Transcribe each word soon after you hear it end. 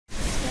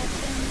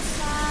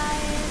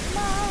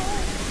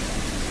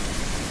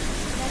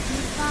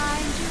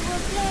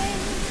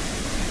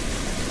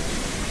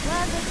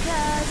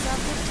cares of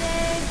the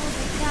day will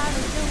be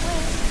carried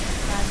away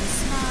by the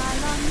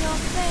smile on your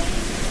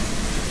face.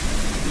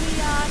 We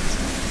are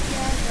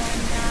together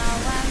now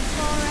and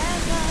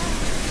forever.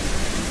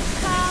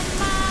 Come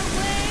my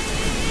way,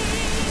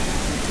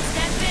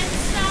 step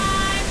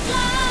inside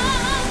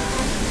love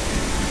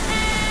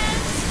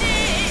and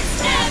stay.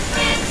 Step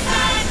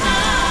inside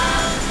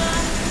love,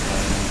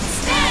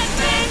 step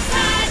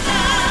inside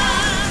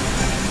love,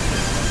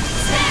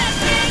 step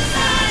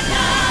inside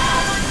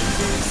love.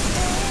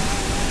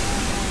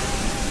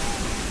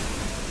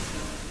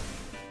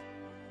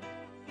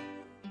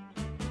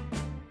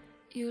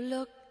 You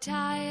look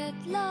tired,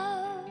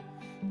 love.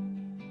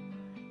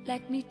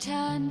 Let me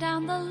turn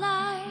down the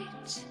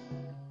light.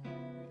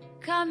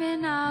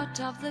 Coming out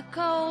of the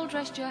cold,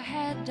 rest your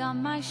head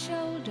on my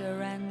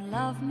shoulder and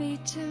love me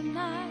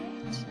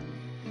tonight.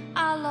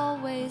 I'll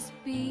always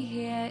be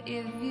here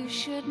if you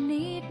should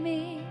need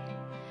me.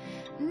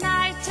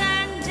 Night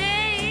and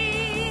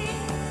day,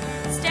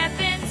 step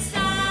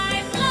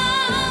inside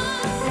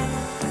love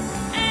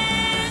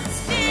and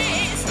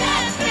stay.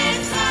 Step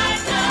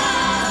inside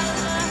love,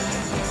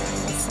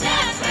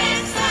 step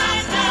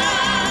inside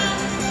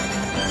love,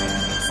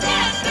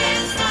 step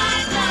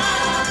inside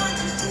love.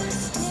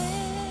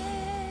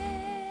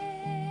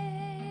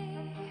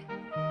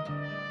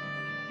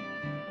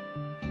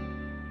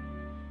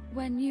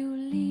 When you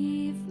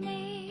leave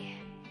me,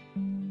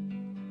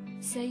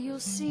 say you'll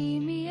see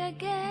me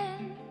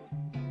again.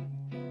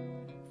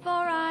 For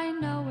I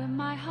know in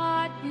my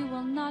heart we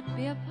will not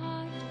be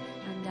apart,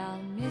 and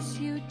I'll miss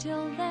you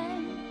till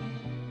then.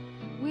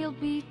 We'll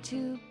be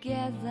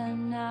together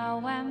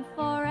now and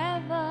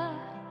forever.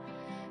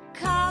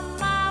 Come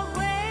my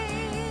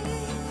way,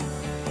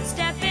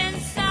 step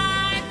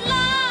inside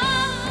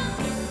love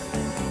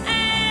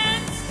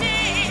and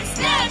stay.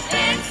 Step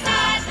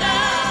inside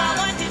love, I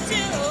want you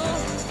to.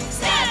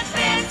 Step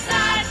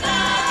inside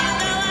love, you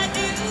know I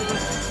do.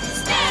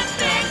 Step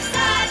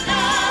inside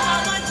love,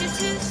 I want you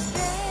to stay.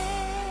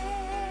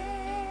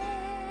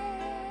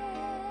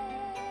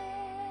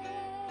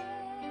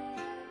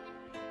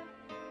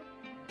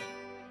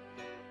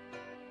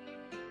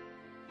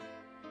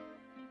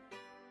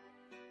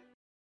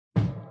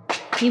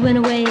 He went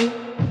away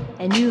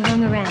and you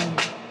hung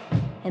around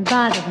and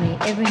bothered me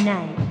every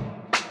night.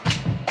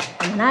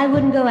 And when I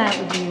wouldn't go out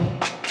with you,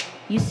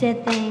 you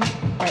said things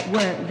that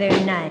weren't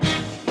very nice.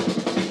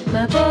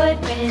 My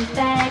boyfriend's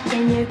back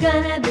and you're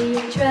gonna be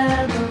in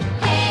trouble.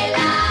 Hey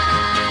la,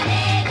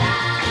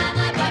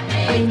 my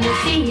boyfriend. When you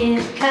see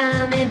him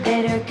coming,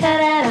 better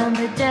cut out on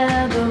the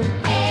double.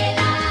 Hey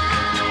la,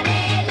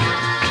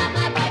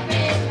 my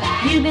boyfriend's back.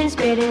 You've been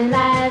spreading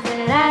lies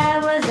that I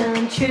was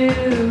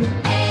untrue.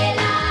 Hey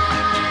la,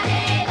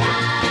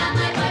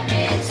 my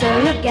boyfriend's So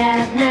look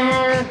out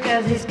now,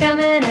 'cause he's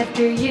coming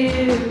after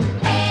you.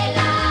 Hey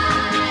la,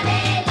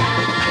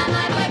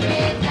 my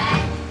boyfriend's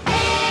back.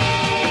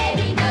 Hey,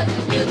 he knows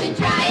that you've been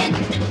trying,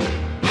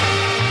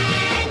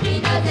 and he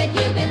knows that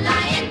you've been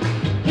lying.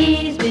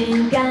 He's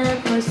been gone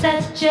for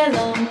such a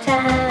long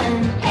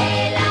time.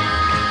 Hey la,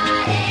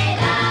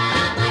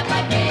 my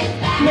boyfriend's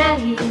back. Now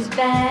he's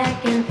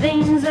back and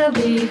things will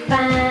be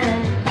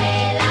fine.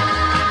 Hey la,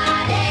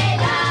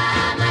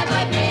 my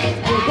boyfriend's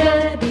back. You're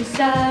gonna be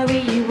sorry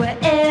you were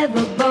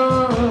ever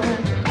born.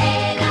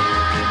 Hey la,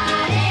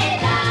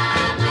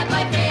 my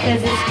boyfriend's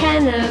 'Cause it's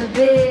kinda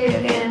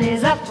big and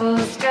he's awful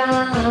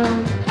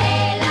strong.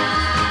 Hey la,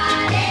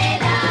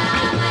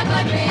 my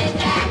boyfriend's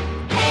back.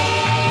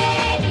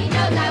 Hey, he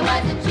knows I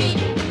wasn't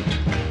cheating.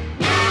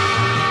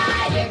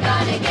 Now you're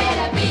gonna get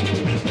a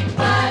beating.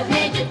 What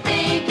made you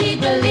think he'd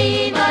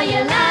believe all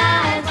your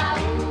lies?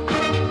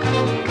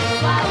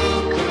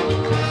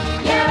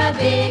 You're a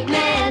big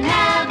man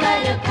now, but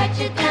he'll cut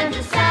you down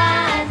to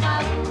size.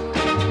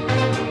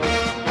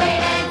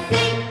 Wait and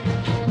see.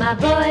 My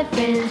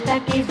boyfriend's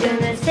back, he's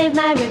gonna save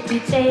my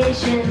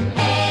reputation.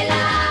 Hey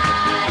la,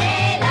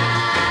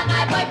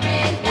 my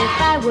boyfriend's back.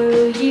 If I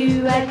were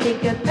you, I'd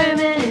take a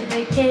permanent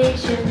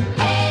vacation.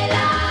 Hey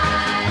la,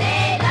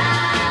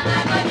 my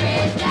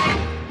boyfriend's back.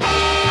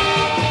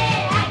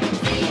 Hey, I can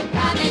see him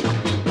coming.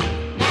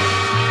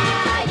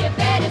 Now you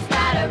better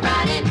start a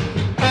running.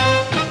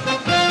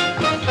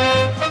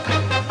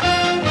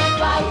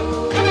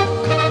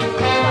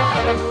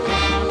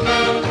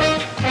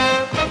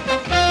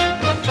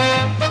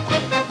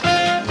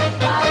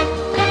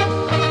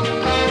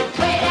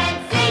 Wait and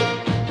see.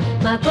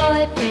 My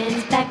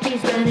boyfriend's back,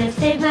 he's gonna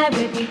save my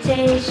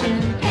reputation.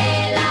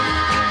 Hey la,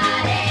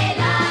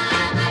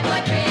 my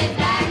boyfriend's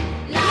back.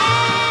 La,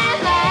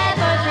 my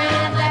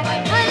boyfriend's back.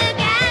 Look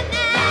out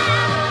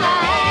now. My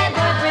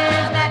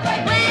boyfriend's back.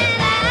 When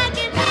I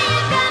can see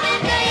you coming,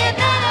 so you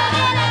better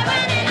get up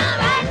running on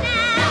right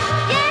now.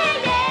 Yeah,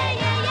 yeah,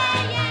 yeah,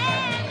 yeah, yeah.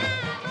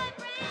 My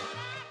boyfriend.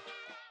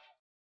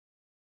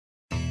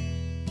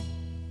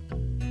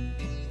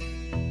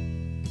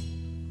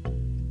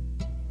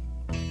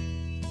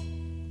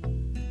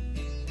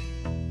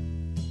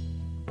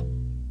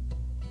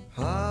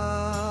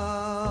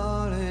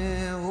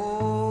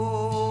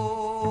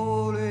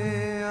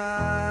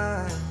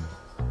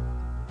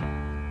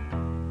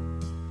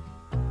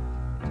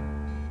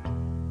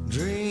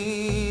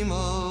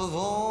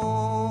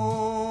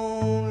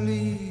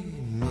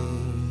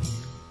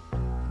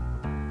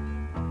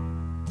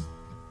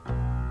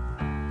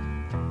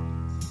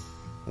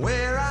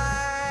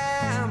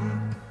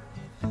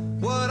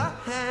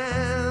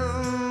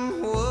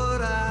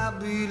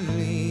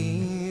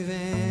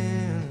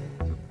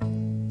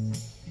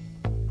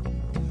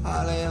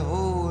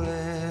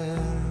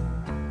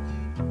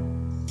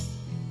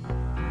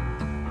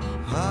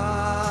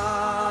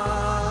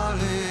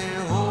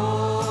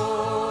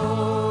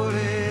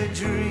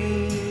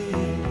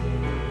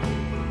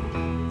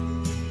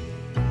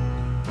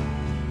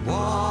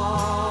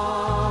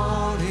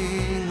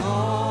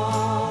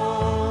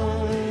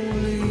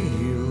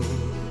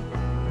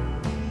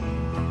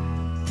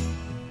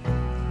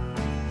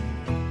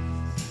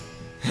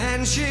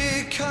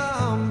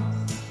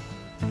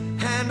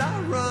 and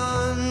I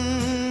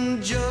run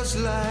just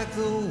like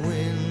the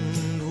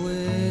wind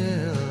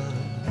will.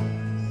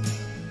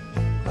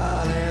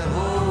 Holy,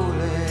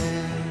 holy,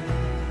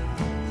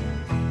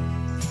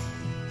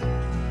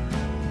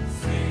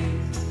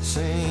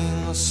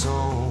 sing a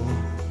song,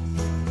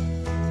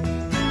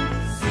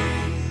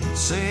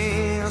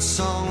 sing a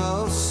song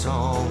of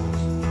songs,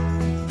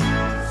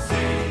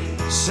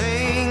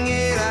 sing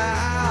it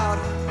out,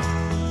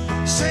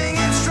 sing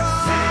it strong.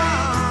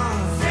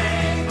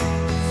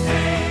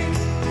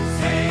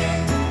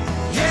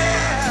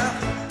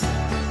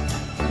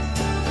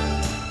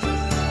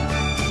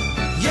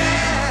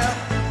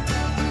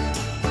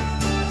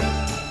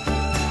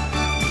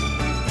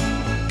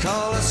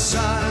 Call the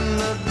sun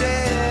the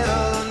dead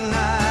of the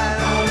night.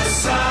 Call the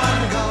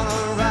sun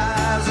gonna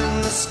rise in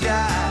the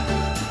sky.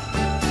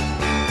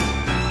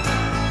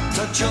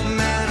 Touch a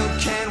man who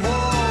can't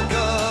walk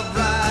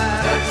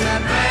upright. Touch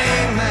that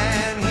rain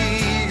man, he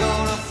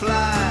gonna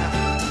fly.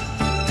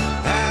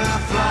 And I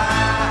fly,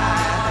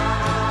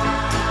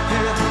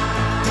 and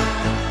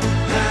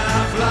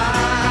I fly.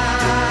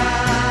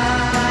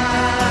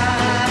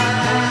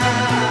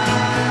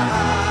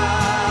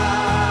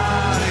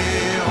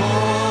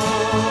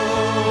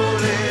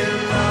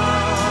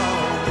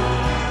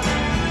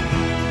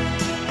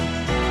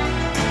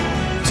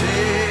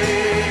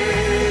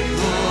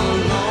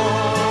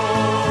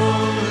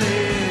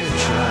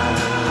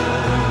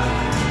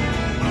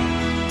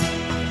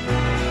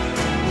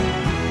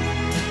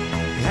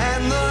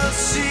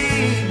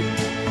 Seed,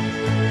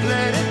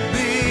 let it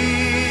be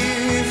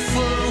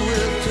full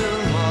with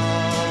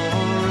tomorrow.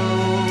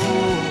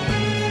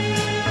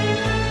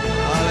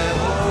 Holy,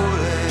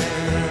 holy,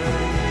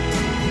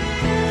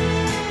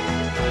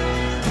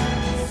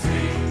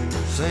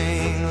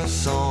 sing a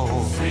song,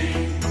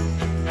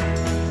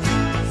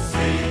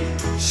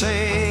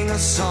 sing a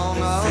song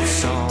of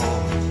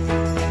songs,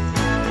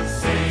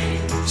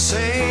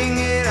 sing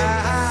it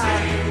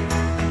out,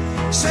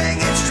 sing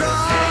it strong.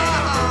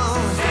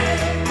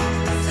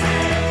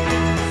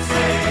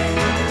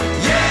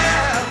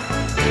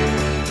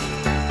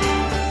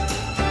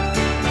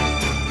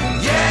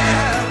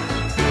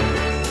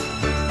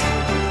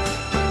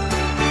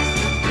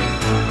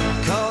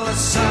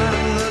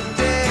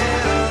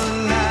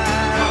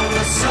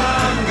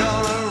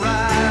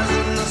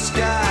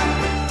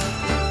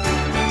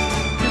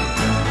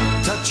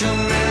 Touch a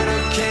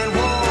man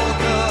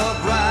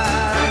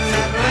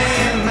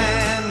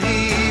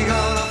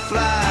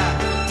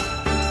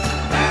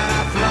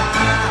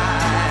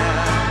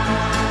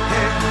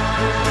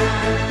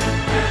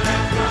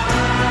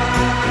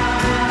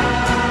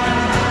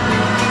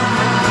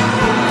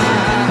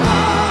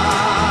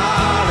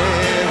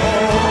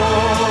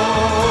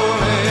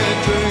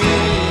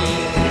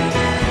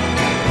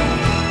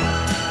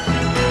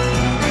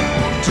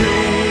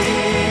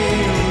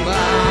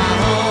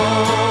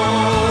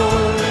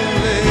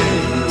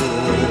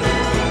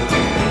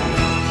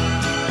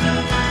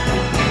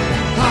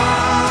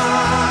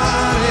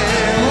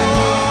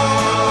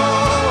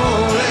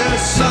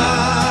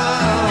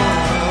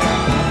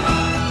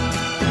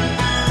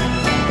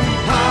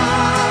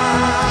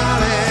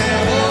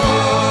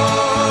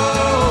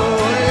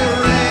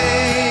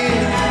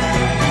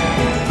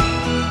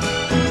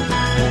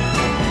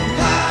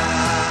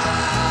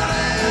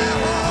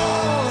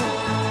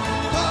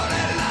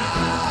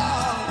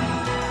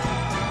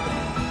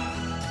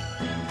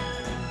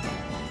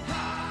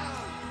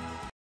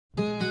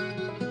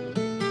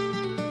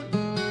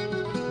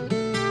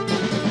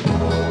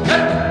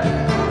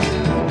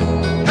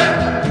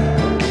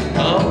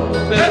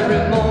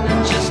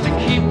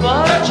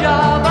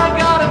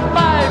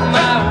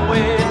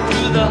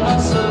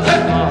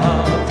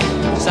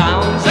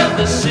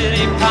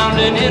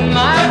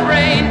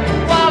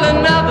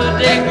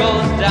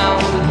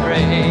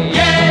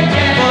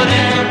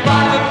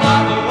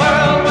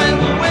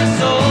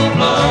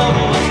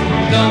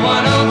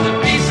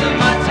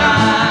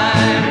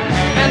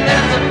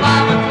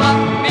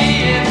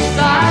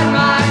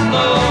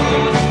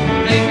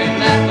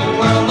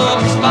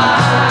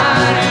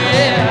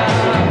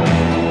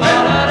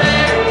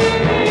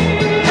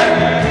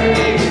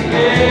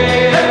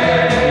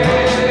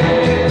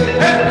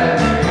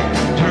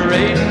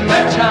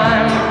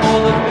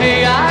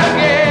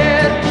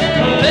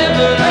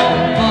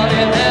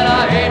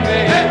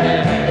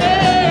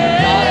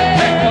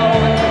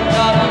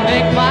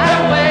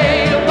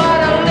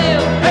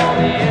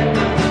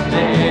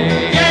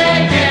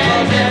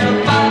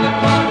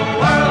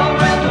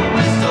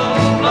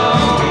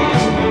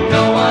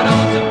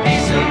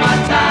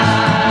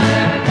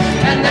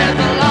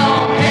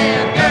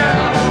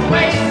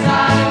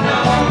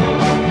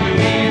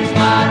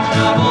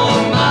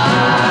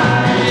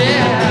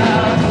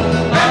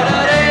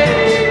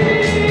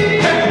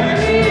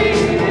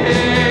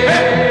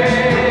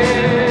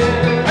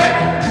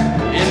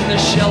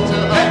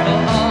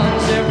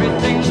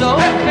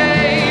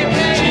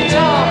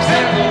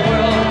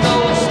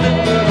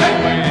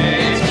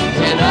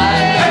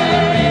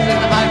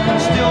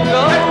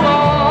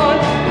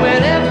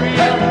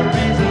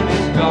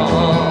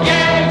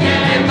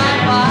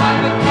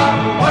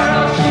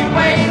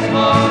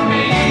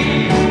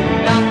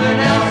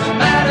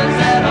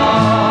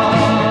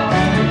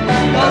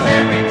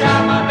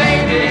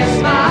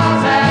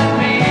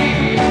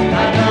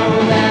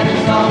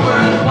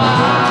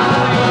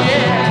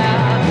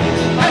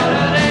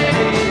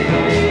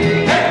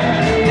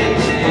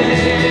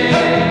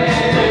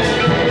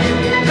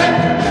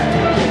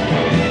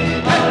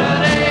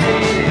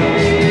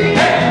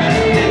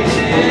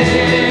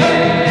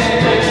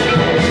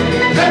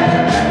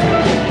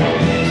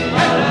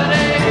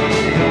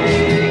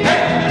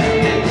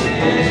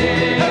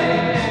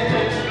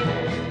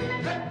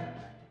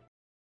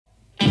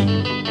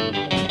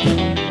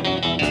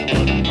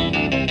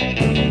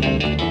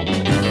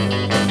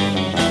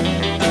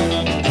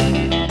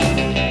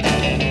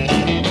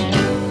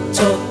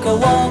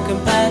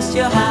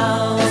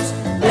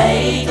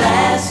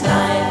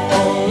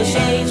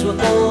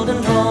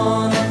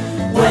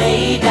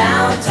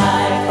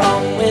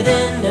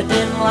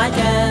white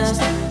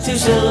cast, two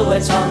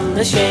silhouettes on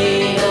the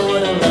shade. Oh,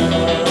 what a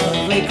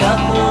lovely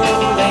couple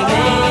they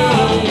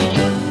made.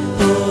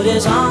 Put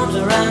his arms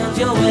around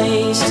your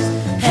waist,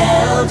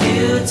 held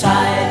you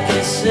tight,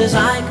 kisses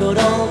I could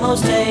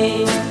almost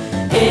taste.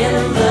 In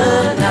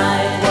the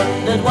night,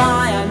 wondered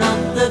why I'm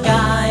not the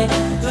guy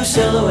whose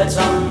silhouettes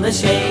on the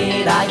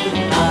shade I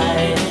couldn't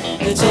hide.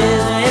 The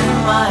tears in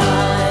my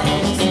eyes.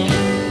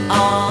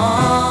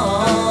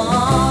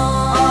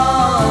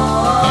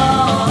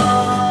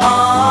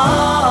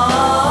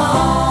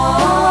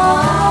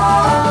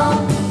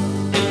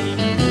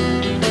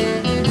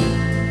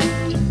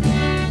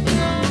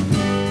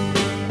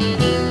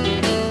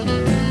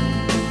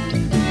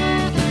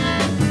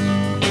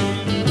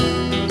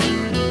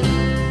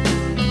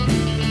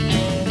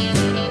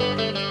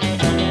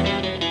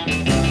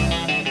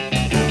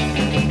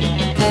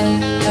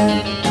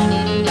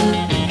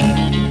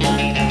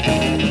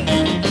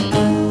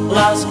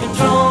 Lost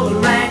control and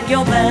rang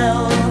your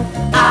bell.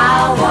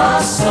 I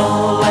was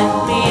sold, let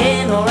me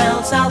in or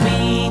else I'll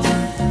beat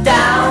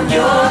down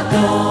your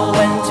door.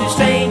 When two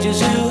strangers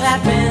who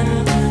had been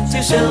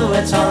two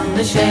silhouettes on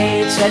the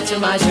shade said to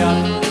my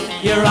shop,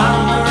 you're on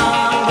the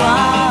wrong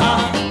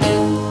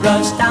one.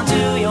 Rushed down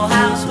to your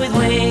house with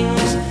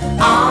wings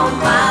on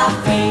my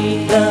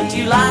feet. Loved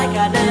you like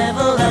I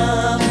never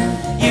loved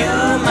you,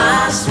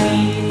 my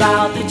sweet.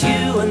 Vowed that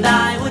you and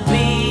I would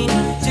be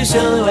two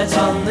silhouettes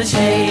on the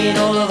shade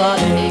all of our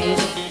days.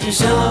 Two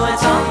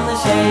silhouettes on the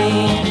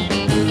shade.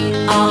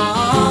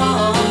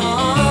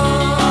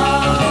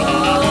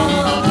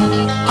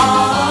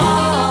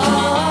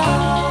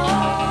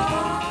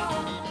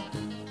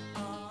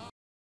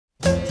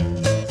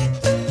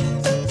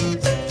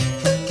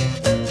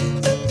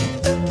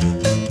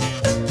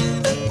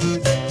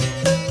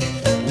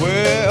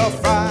 Well,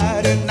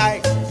 Friday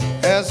night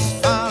has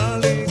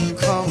finally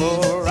come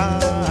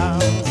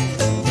around,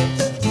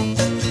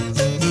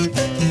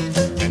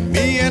 and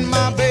me and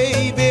my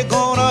baby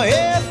gonna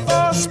head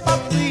for a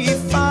spot we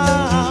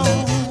found.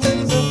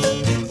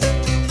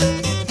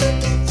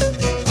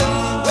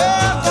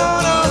 We're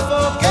gonna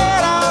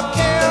forget our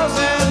cares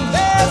and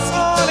dance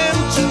on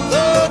into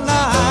the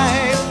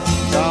night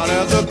down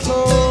at the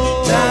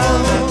club.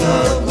 Down at the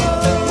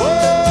club. Whoa,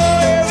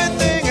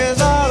 everything is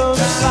out of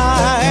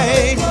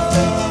sight.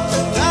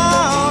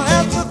 Down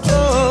at the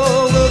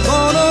club, we're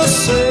gonna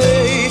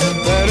say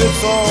that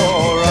it's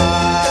alright.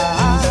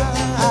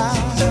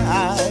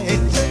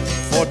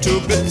 For 2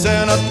 bits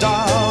and a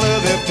dollar,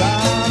 they've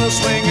got a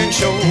swinging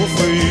show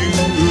for you.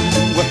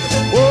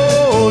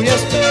 Oh,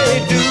 yes they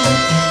do.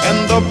 And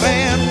the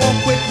band won't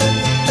quit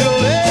till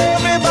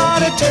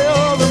everybody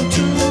tells them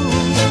to.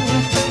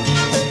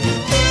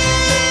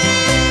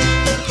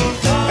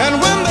 And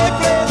when they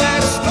play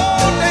that slow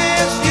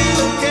dance, you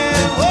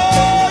can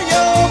hold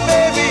your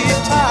baby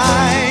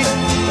tight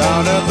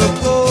down at the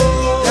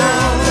club.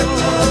 Down at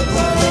the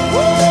club.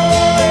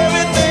 Oh,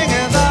 everything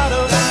is out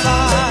of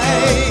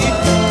sight.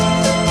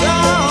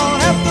 Down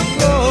at the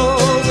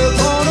club, we're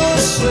gonna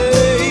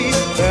say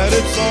that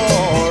it's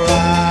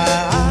alright.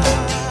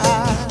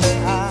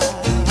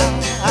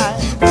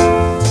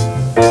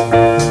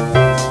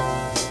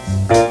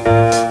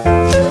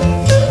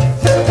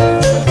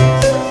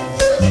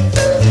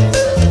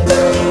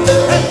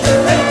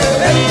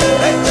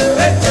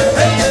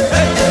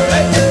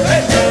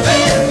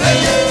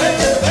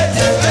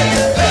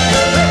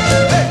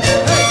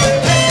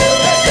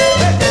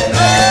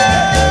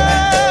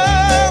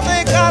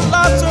 They got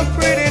lots of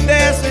pretty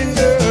dancing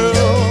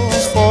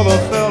girls for the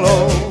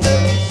fellows.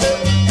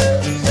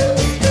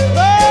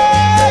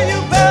 But you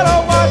better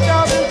watch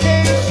out in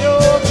case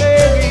your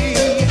baby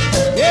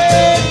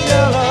gets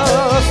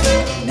jealous.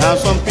 Now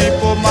some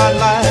people might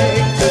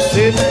like to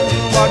sit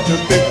and watch a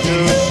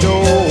picture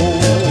show,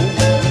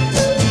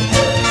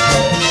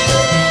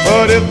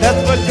 but if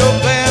that's what your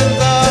plans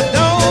are,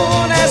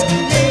 don't ask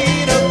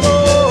me to go.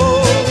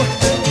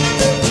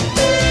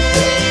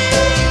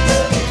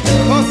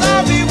 'Cause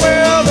I'll be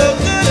where the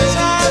good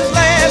times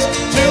last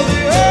till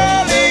the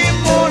early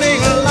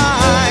morning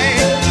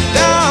light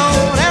down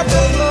at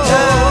the club.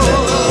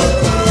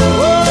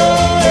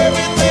 Oh,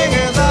 everything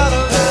is out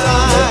of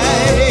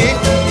sight.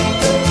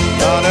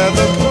 Down at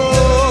the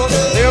club,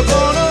 they're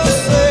gonna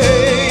say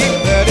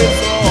that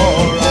it's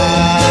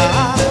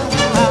alright.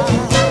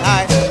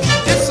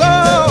 It's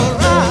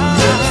alright.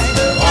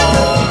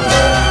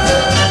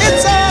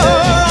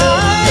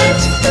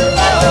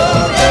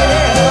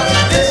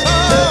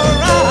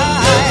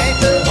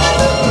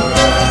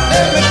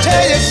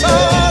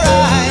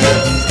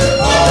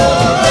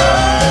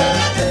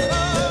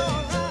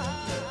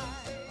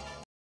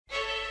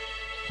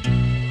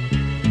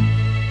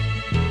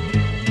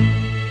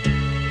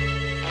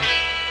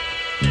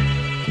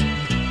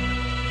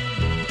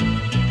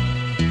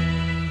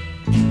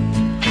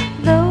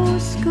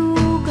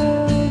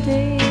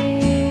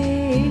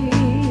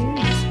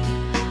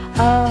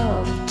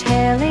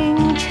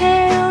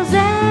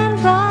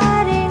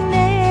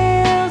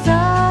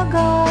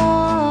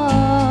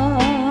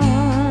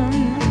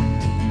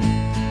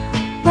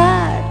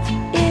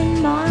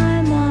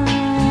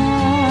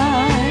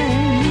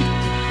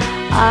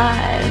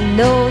 I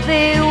know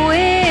they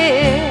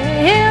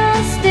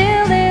will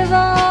still live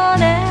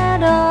on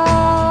and on.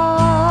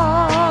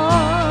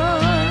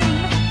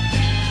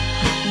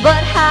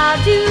 But how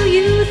do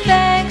you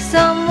thank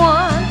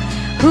someone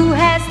who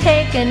has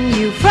taken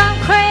you from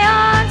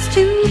crayons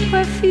to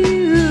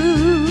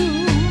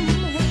perfume?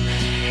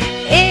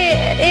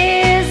 It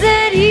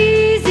isn't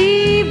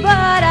easy,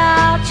 but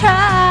I'll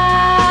try.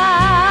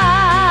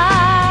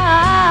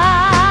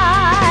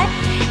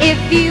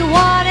 If you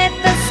wanted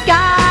the sky,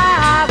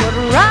 I would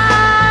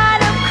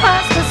ride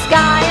across the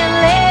sky in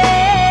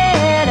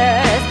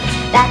letters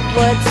that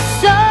would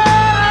soar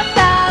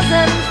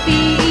 1,000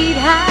 feet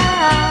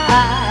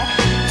high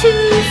to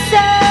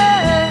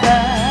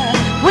serve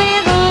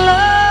with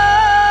love.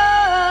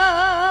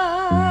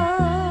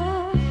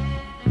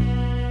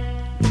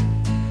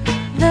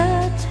 The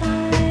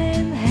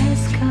time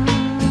has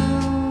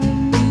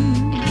come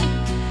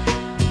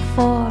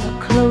for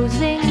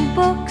closing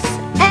books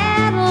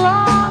and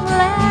long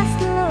last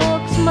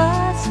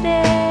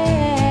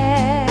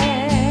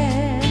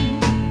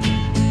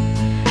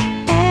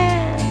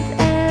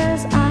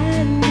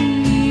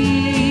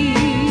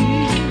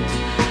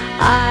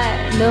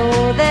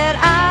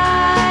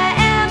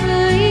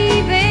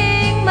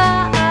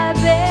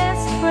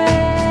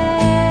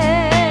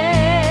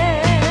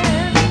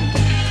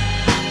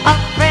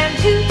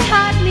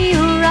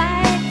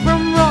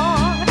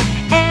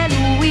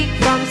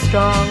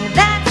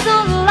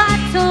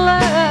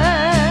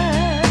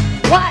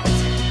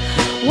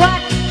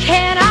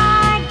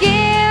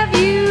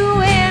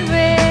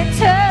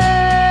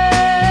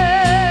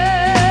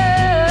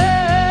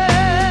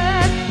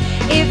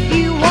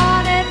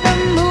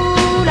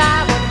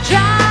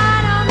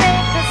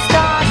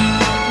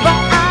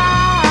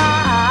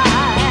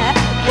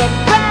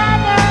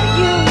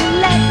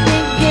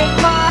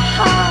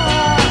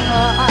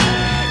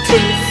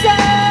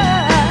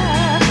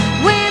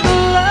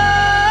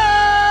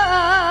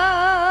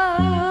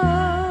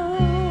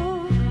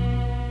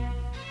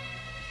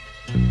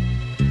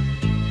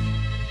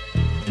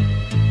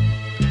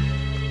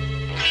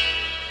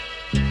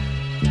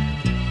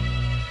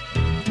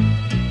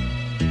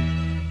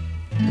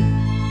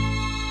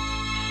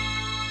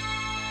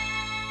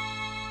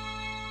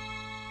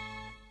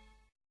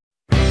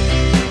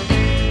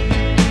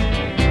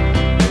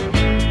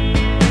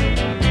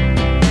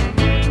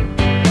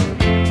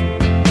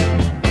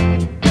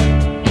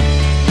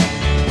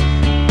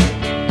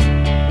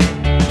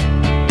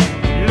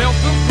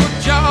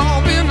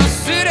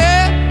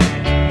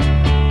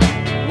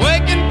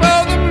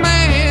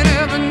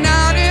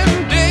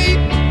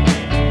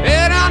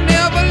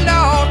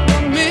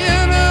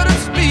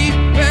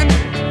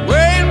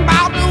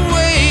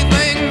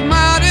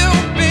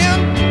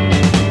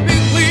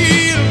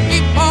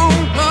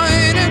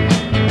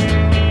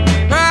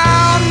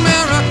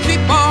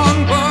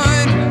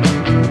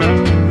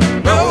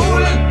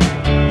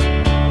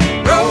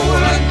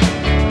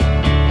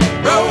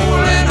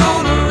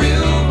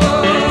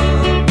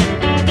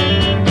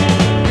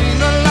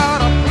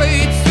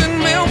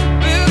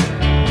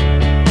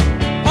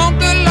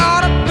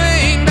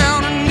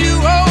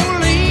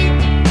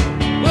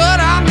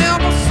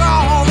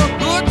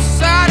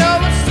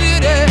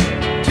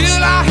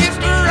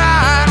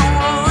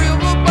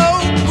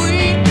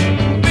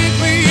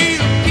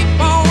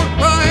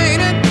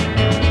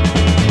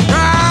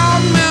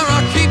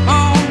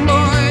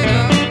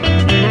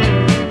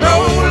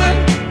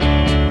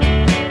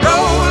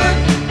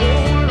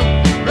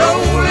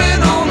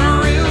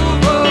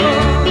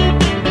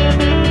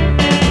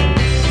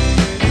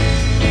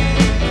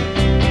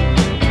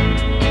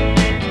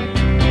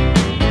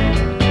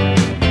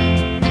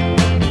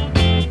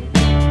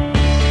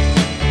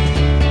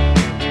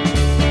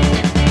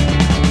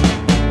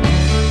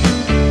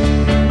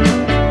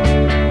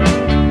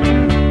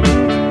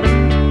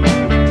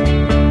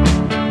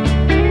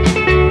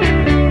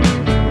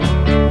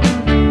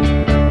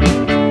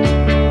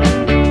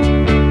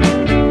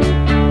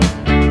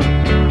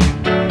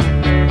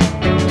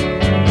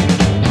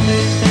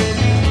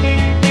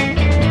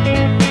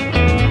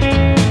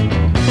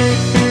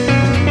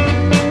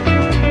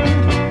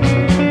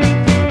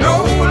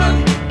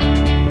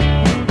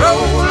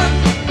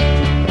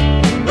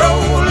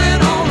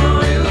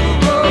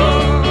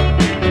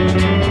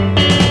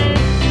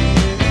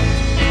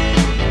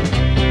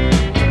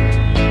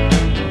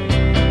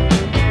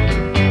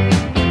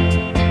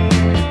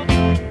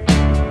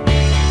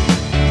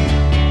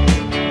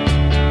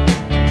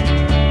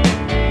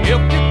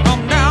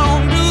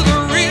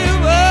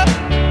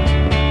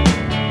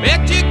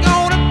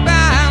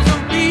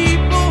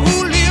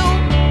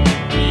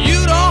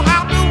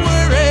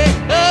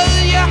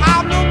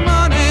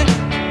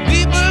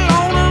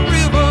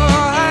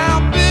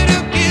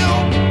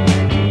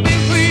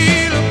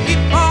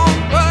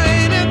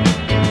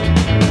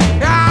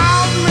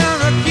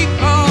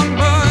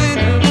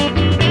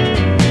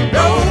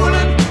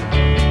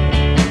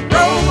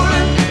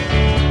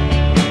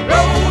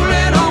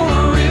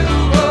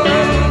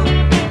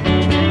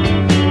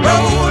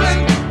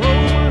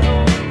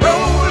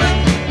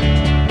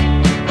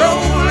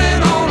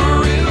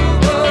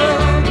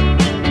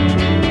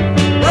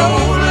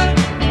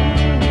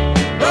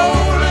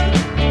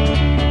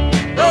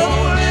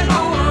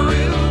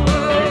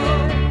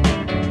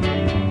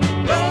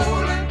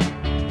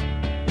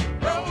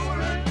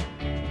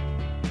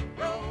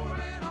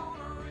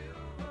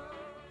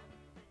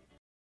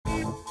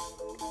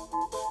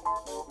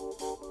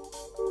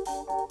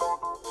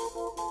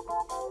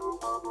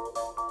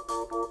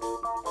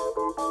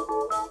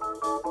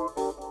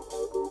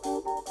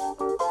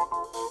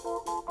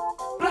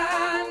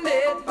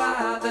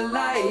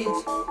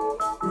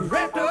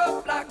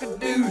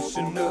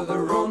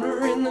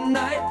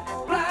night,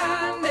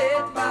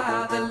 blinded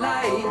by the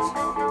lights,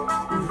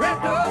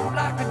 wrapped up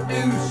like a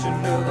douche,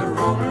 another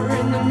runner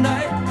in the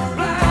night,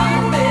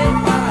 blinded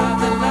by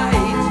the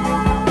lights,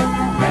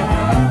 wrapped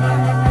up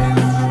like a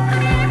douche.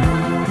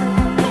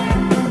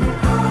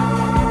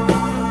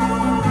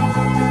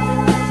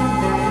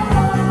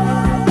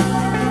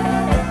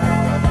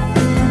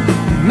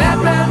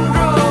 Madman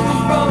drums,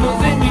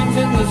 bummers, Indians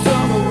in the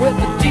summer with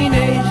the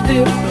teenage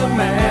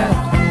diplomat.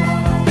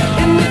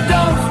 In the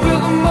dumps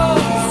with the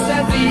mumps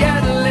as the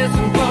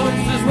adolescent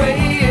bumps his way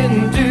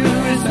into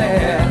his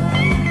hat.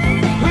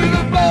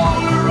 With a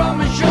boulder on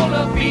my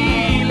shoulder,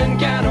 feeling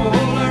kind of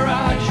older,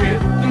 I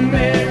trip the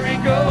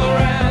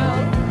merry-go-round.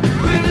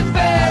 With his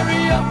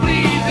very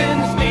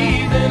unpleasing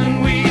sneezing and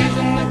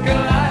wheezing, the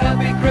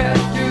calliope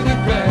crashed to the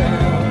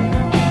ground.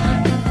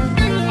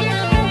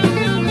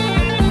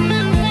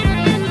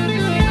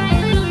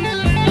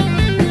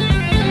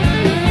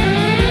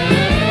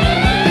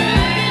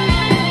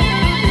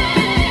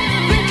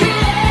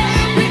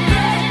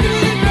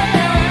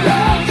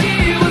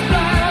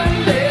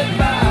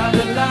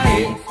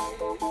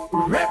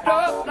 Wrapped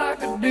up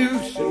like a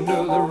douche,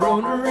 another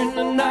runner in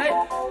the night,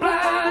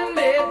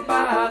 blinded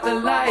by the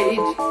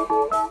lights.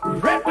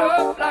 Wrapped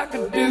up like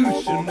a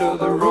douche,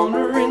 another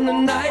runner in the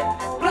night,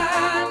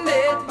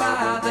 blinded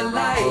by the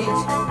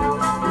lights.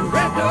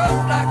 Wrapped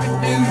up like a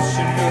douche,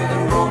 another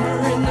runner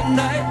in the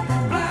night,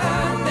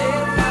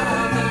 blinded by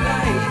the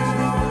lights.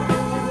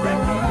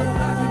 Wrapped up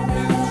like a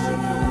douche,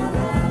 another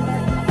runner.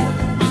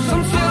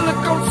 Some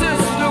silicone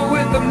sister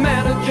with a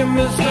manager,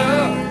 mister,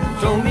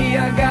 told me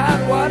I got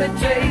what it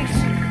takes.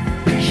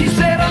 She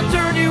said I'll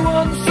turn you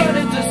on, son,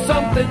 into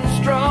something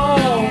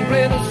strong.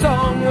 Played a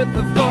song with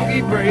the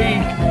funky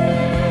break.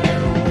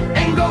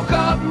 And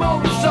go-kart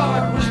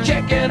Mozart was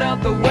checking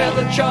out the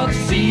weather chart to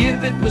see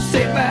if it was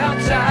safe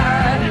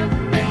outside.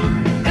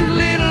 And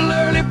little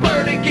early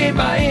birdie came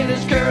by in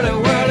his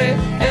curly-whirly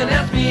and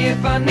asked me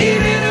if I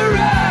needed a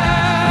ride.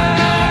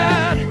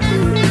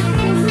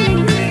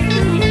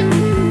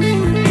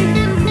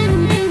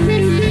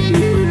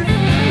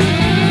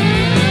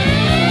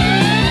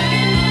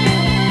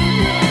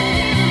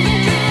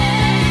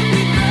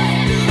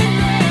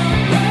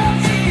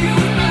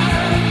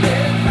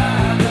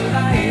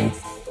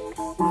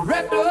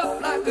 Wrapped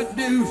up like a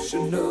douche,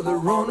 another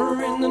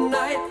runner in the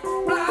night,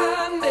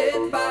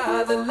 blinded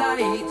by the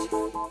lights.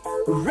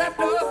 Wrapped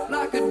up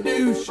like a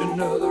douche,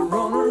 another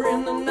runner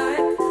in the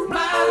night,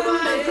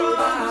 blinded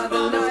by the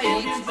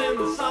lights.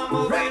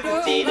 Wrapped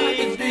up like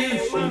a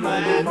douche,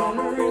 another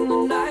runner in the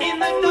night. In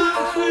the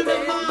dark with the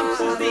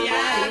lumps as the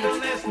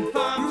adolescent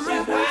pumps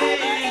his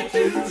way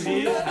to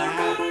his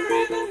night.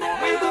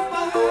 With a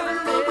boulder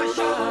on my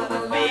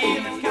shoulder,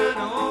 feeling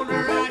kinda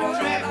older, I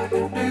track the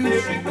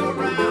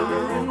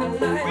merry-go-round.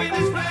 With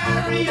his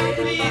very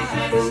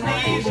unpleasing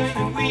sneezing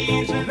and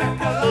wheezing, the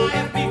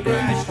calliope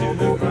crashed to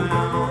the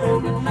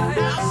ground.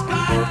 Now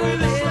Scott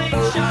with a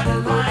slingshot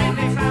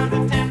finally found a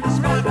tender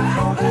spot,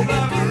 rolled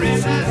over in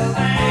his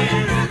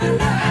sand.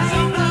 And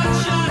some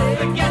bloodshot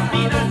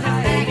forget-me-not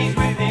daddies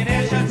with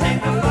inertia take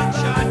the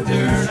bloodshot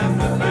dirt up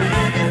the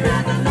band.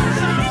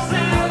 Some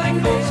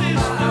silicone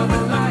sister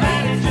with the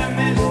manager,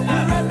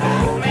 mister,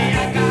 told me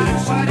I got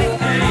what it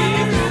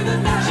takes.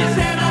 She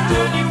said I'll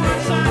turn you on,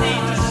 sonny,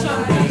 to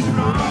something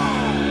strong.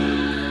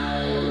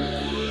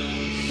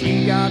 She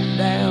got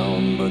down,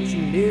 but she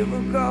never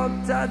got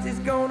Tati's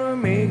gonna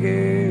make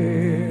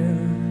it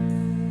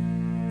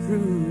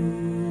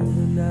through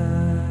the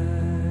night.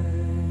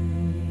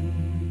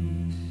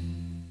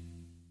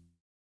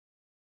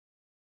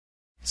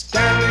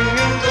 Standing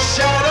in the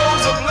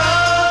shadows of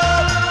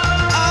love,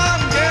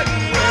 I'm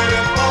getting ready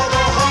for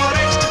the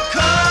heartaches to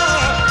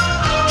come.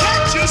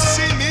 Can't you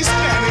see me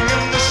standing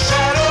in the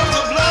shadows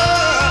of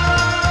love?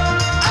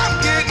 I'm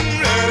getting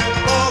ready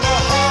for the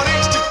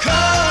heartaches to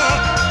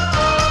come.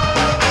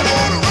 I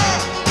wanna run,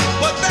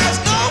 but there's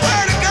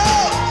nowhere to go.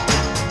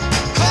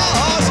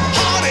 'Cause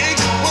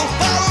heartaches will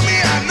follow me,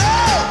 I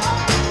know.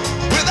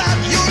 Without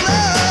your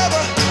love,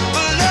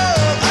 the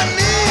love I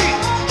need,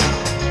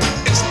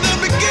 it's the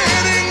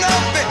beginning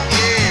of the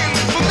end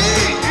for me.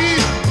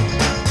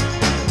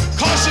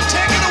 'Cause you're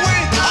taking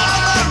away all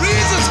my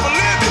reasons for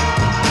living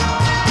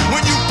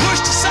when you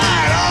pushed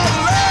aside all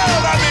the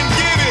love I've been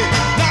giving.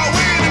 Now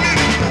wait a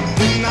minute,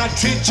 didn't I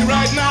treat you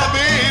right now,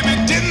 baby?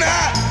 Didn't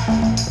I?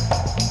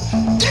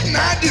 Didn't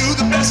I do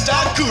the best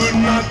I could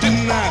now,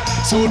 didn't I?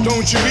 So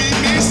don't you leave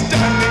me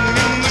standing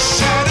in the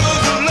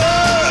shadows of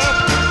love.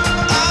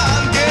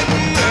 I'm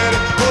getting ready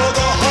for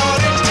the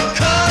heartaches to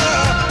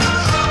come.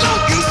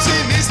 Don't you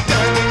see me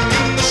standing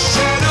in the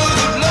shadows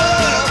of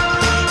love?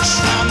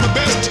 Trying my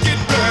best to get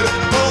ready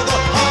for the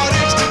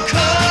heartaches to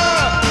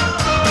come.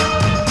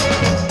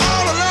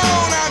 All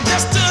alone, I'm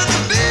just as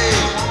a bee,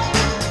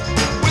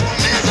 with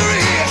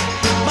misery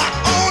my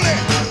only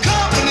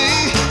company.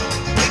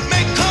 It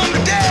may come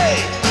today,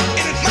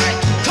 and it might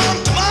come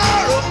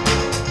tomorrow,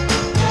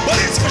 but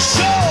it's for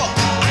sure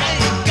I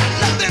ain't got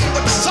nothing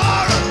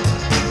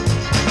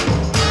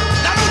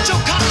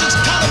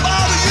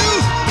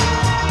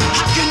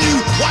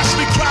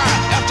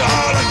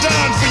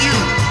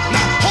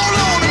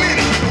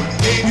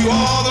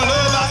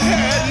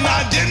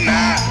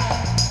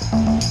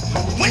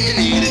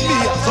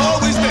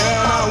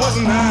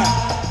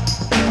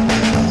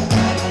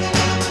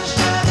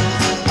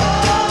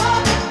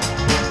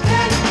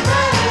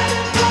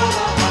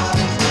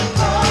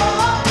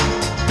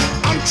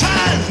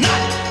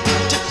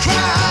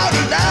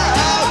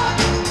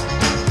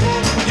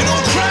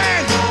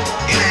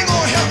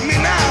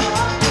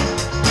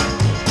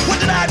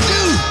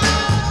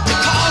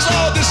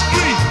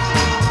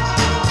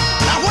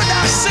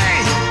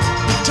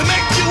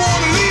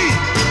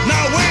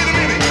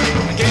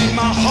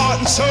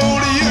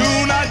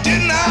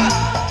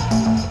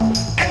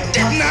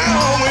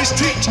always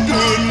treat you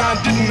good, now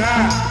didn't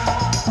I?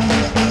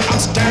 I'm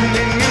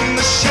standing in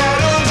the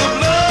shadow